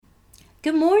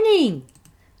Good morning.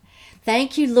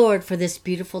 Thank you, Lord, for this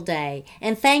beautiful day.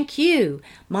 And thank you,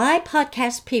 my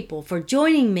podcast people, for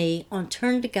joining me on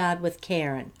Turn to God with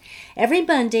Karen. Every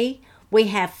Monday, we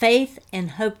have Faith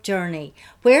and Hope Journey,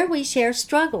 where we share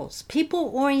struggles,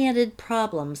 people-oriented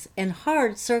problems, and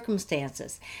hard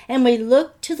circumstances. And we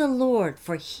look to the Lord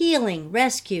for healing,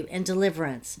 rescue, and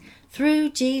deliverance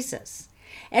through Jesus.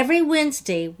 Every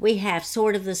Wednesday, we have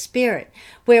Sword of the Spirit,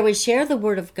 where we share the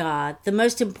Word of God, the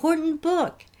most important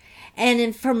book and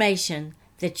information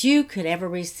that you could ever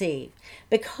receive,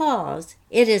 because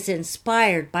it is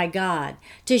inspired by God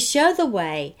to show the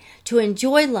way to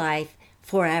enjoy life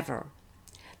forever.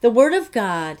 The Word of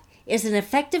God is an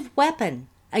effective weapon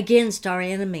against our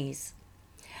enemies.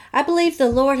 I believe the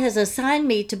Lord has assigned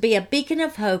me to be a beacon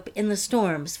of hope in the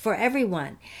storms for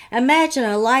everyone. Imagine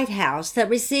a lighthouse that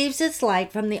receives its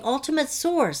light from the ultimate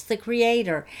source, the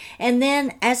Creator, and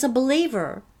then, as a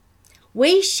believer,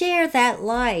 we share that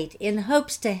light in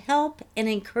hopes to help and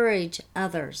encourage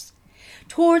others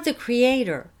toward the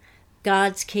Creator,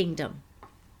 God's kingdom.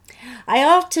 I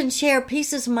often share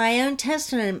pieces of my own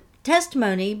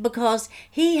testimony because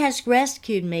He has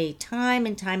rescued me time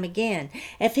and time again.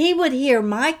 If He would hear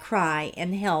my cry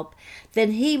and help,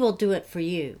 then He will do it for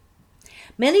you.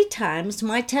 Many times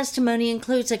my testimony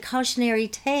includes a cautionary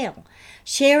tale,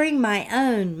 sharing my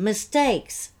own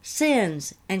mistakes,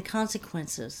 sins, and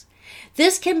consequences.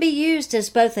 This can be used as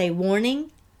both a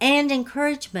warning and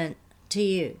encouragement to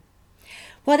you.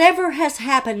 Whatever has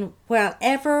happened,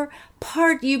 whatever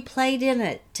part you played in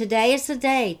it, today is the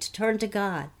day to turn to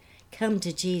God. Come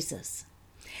to Jesus.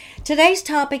 Today's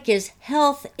topic is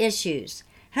health issues.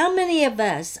 How many of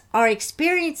us are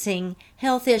experiencing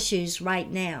health issues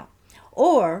right now?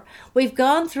 Or we've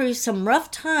gone through some rough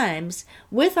times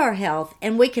with our health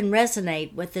and we can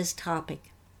resonate with this topic.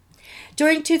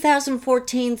 During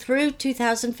 2014 through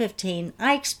 2015,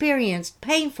 I experienced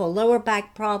painful lower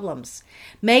back problems.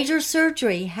 Major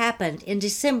surgery happened in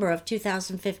December of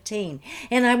 2015,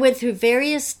 and I went through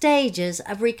various stages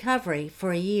of recovery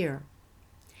for a year.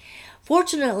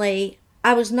 Fortunately,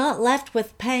 I was not left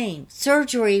with pain.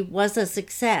 Surgery was a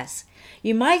success.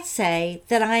 You might say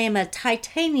that I am a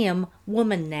titanium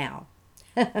woman now.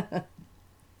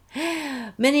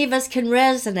 Many of us can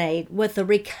resonate with the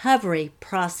recovery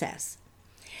process.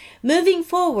 Moving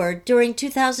forward, during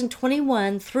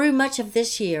 2021 through much of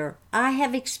this year, I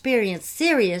have experienced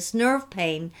serious nerve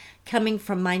pain coming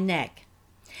from my neck.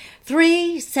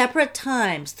 3 separate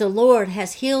times the Lord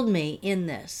has healed me in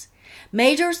this.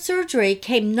 Major surgery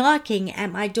came knocking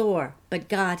at my door, but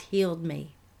God healed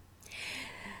me.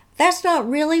 That's not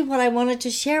really what I wanted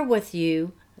to share with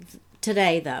you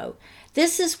today, though.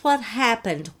 This is what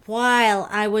happened while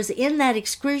I was in that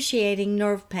excruciating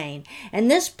nerve pain,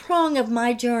 and this prong of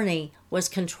my journey was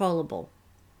controllable.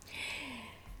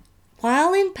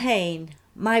 While in pain,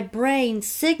 my brain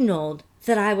signaled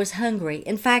that I was hungry.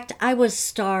 In fact, I was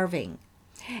starving.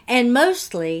 And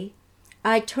mostly,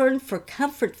 I turned for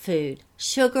comfort food,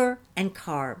 sugar, and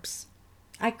carbs.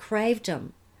 I craved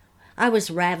them. I was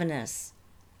ravenous.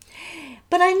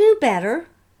 But I knew better.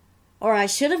 Or I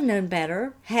should have known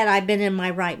better had I been in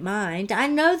my right mind. I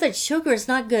know that sugar is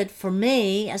not good for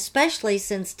me, especially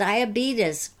since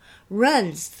diabetes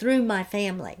runs through my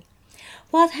family.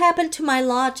 What happened to my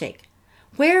logic?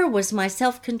 Where was my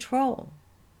self-control?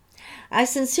 I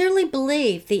sincerely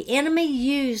believe the enemy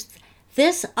used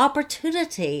this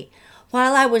opportunity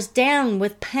while I was down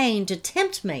with pain to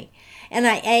tempt me, and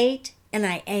I ate, and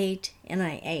I ate, and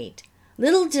I ate.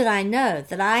 Little did I know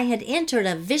that I had entered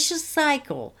a vicious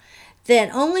cycle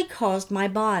that only caused my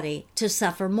body to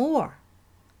suffer more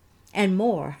and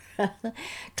more.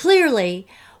 Clearly,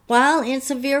 while in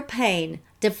severe pain,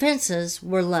 defenses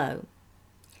were low.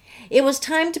 It was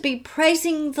time to be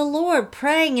praising the Lord,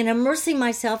 praying and immersing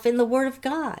myself in the Word of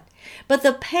God. But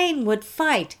the pain would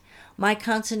fight my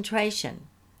concentration.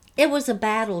 It was a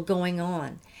battle going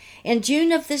on. In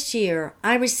June of this year,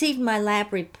 I received my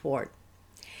lab report.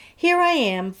 Here I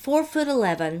am,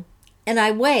 4'11", and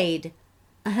I weighed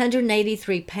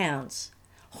 183 pounds,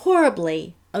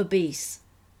 horribly obese.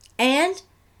 And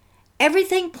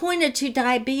everything pointed to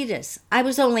diabetes. I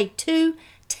was only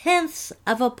 0.2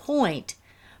 of a point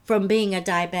from being a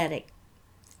diabetic.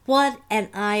 What an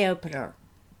eye-opener.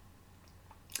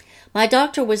 My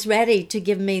doctor was ready to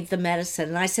give me the medicine,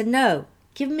 and I said, no,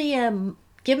 give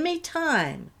me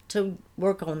time to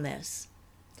work on this.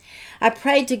 I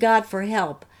prayed to God for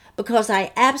help, because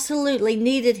I absolutely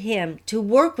needed Him to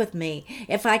work with me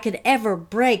if I could ever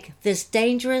break this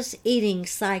dangerous eating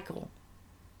cycle.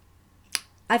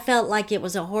 I felt like it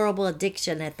was a horrible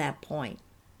addiction at that point.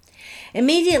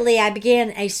 Immediately, I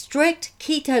began a strict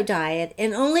keto diet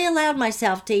and only allowed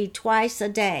myself to eat twice a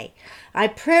day. I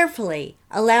prayerfully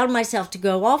allowed myself to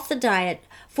go off the diet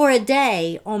for a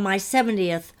day on my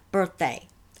 70th birthday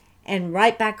and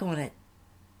right back on it.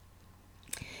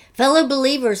 Fellow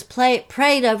believers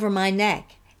prayed over my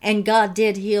neck, and God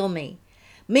did heal me.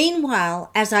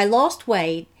 Meanwhile, as I lost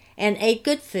weight and ate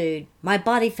good food, my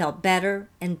body felt better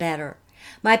and better.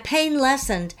 My pain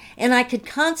lessened, and I could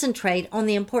concentrate on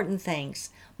the important things,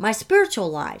 my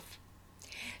spiritual life.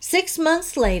 6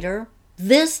 months later,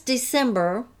 this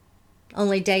December,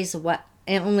 only days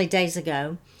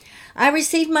ago, I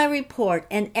received my report,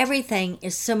 and everything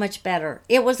is so much better.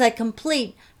 It was a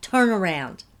complete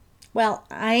turnaround. Well,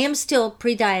 I am still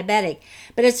pre-diabetic,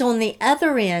 but it's on the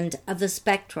other end of the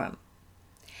spectrum.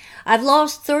 I've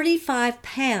lost 35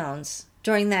 pounds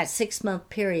during that 6-month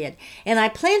period, and I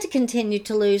plan to continue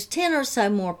to lose 10 or so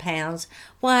more pounds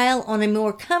while on a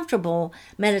more comfortable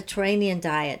Mediterranean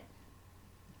diet.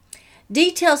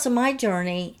 Details of my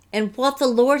journey and what the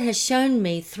Lord has shown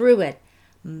me through it.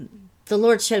 The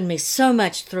Lord showed me so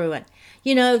much through it.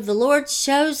 You know, the Lord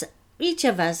shows each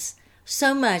of us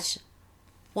so much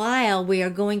while we are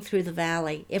going through the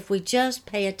valley, if we just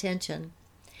pay attention.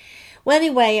 Well,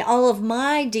 anyway, all of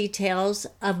my details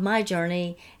of my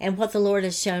journey and what the Lord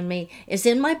has shown me is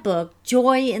in my book,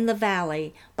 Joy in the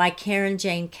Valley by Karen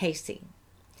Jane Casey.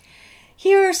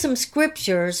 Here are some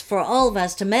scriptures for all of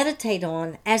us to meditate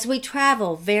on as we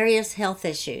travel various health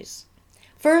issues.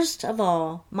 First of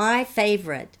all, my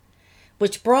favorite,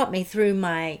 which brought me through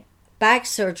my back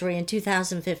surgery in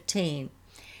 2015,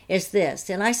 is this,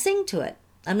 and I sing to it.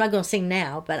 I'm not going to sing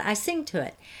now, but I sing to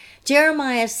it.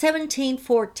 Jeremiah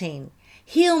 17:14.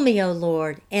 Heal me, O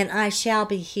Lord, and I shall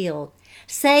be healed.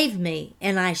 Save me,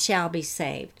 and I shall be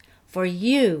saved, for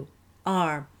you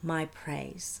are my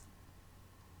praise.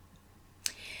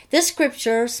 This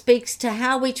scripture speaks to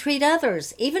how we treat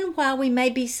others, even while we may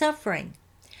be suffering.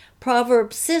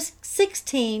 Proverbs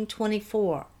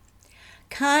 16:24.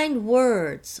 Kind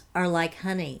words are like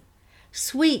honey,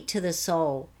 sweet to the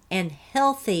soul, and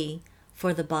healthy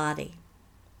for the body.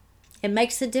 It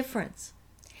makes a difference.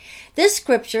 This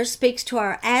scripture speaks to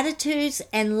our attitudes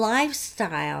and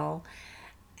lifestyle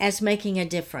as making a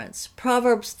difference.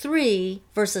 Proverbs 3,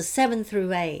 verses 7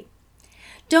 through 8.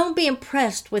 Don't be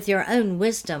impressed with your own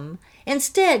wisdom.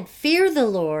 Instead, fear the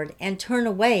Lord and turn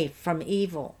away from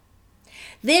evil.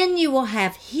 Then you will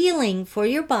have healing for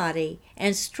your body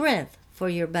and strength for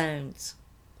your bones.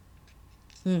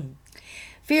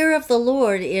 Fear of the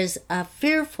Lord is a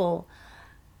fearful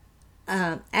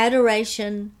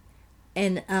adoration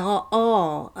and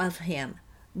awe of Him,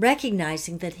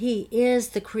 recognizing that He is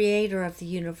the creator of the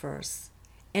universe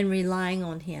and relying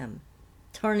on Him,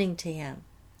 turning to Him.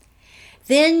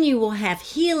 Then you will have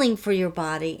healing for your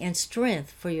body and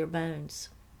strength for your bones.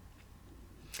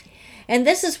 And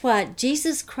this is what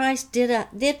Jesus Christ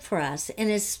did for us, and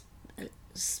is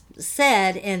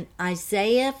said in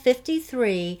Isaiah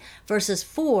 53, verses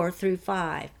 4 through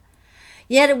 5.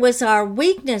 Yet it was our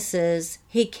weaknesses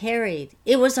He carried.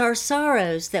 It was our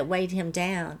sorrows that weighed Him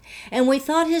down. And we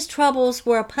thought His troubles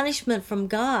were a punishment from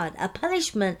God, a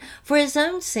punishment for His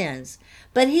own sins.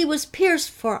 But He was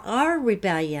pierced for our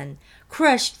rebellion,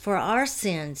 crushed for our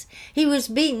sins. He was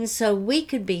beaten so we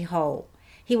could be whole.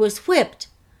 He was whipped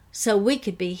so we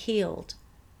could be healed.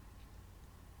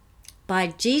 By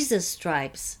Jesus'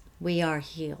 stripes, we are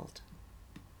healed.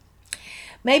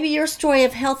 Maybe your story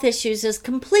of health issues is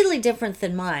completely different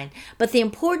than mine, but the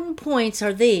important points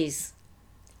are these.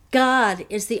 God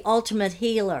is the ultimate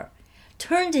healer.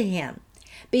 Turn to Him.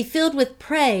 Be filled with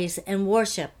praise and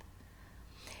worship.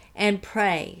 And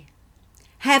pray.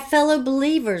 Have fellow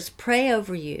believers pray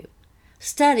over you.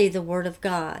 Study the Word of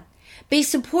God. Be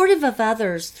supportive of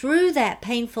others through that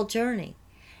painful journey,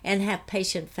 and have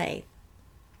patient faith.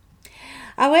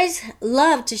 I always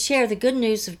love to share the good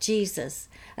news of Jesus.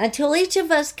 Until each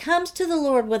of us comes to the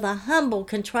Lord with a humble,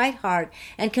 contrite heart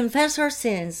and confess our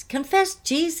sins, confess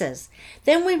Jesus,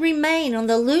 then we remain on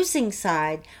the losing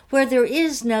side where there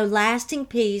is no lasting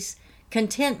peace,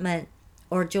 contentment,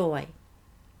 or joy.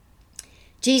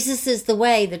 Jesus is the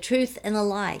way, the truth, and the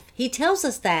life. He tells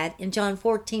us that in John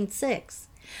 14:6.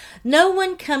 No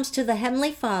one comes to the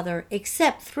Heavenly Father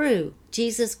except through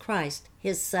Jesus Christ,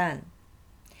 His Son.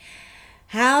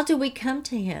 How do we come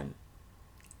to Him?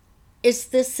 It's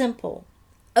this simple.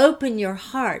 Open your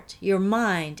heart, your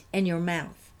mind, and your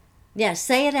mouth. Yes,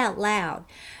 say it out loud.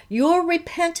 Your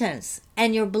repentance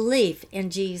and your belief in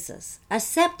Jesus.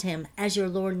 Accept Him as your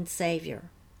Lord and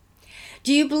Savior.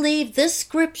 Do you believe this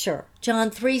scripture, John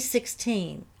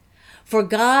 3:16? For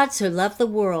God so loved the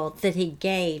world that he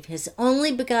gave his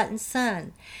only begotten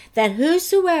Son, that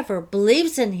whosoever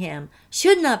believes in him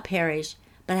should not perish,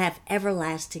 but have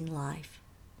everlasting life.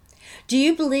 Do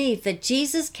you believe that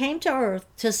Jesus came to earth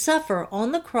to suffer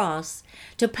on the cross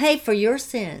to pay for your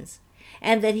sins,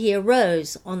 and that he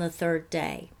arose on the third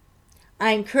day?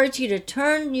 I encourage you to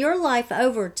turn your life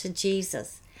over to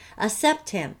Jesus.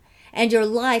 Accept him, and your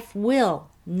life will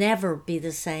never be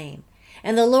the same.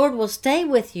 And the Lord will stay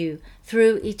with you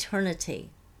through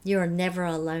eternity. You are never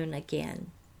alone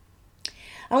again.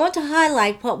 I want to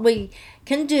highlight what we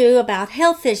can do about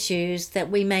health issues that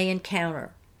we may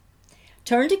encounter.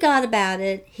 Turn to God about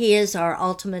it. He is our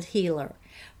ultimate healer.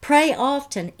 Pray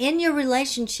often in your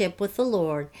relationship with the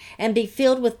Lord and be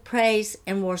filled with praise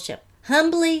and worship.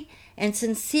 Humbly and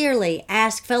sincerely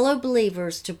ask fellow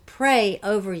believers to pray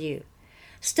over you.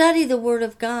 Study the Word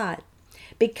of God.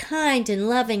 Be kind and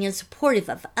loving and supportive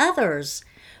of others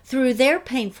through their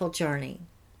painful journey,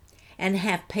 and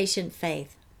have patient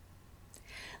faith.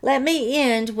 Let me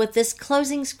end with this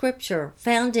closing scripture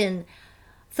found in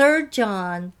 3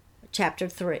 John chapter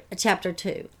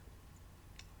 2.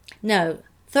 No,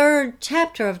 3rd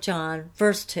chapter of John,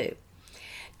 verse 2.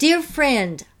 Dear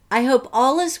friend, I hope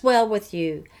all is well with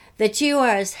you, that you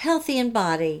are as healthy in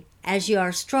body as you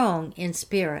are strong in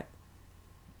spirit.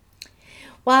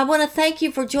 Well, I want to thank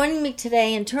you for joining me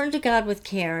today and Turn to God with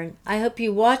Karen. I hope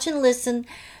you watch and listen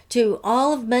to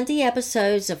all of Monday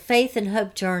episodes of Faith and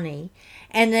Hope Journey,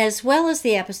 and as well as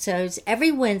the episodes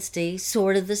every Wednesday,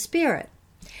 Sword of the Spirit.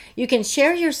 You can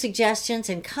share your suggestions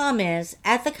and comments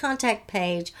at the contact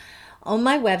page on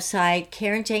my website,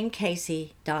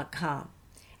 KarenJaneCasey.com.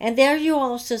 And there you'll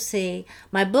also see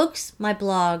my books, my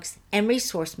blogs, and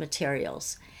resource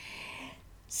materials.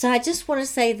 So I just want to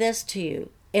say this to you.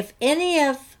 If any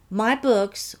of my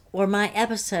books or my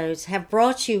episodes have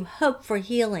brought you hope for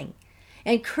healing,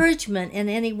 encouragement in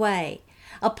any way,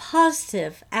 a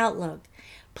positive outlook,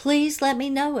 please let me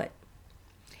know it.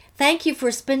 Thank you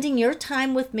for spending your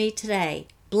time with me today.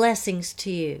 Blessings to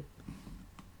you.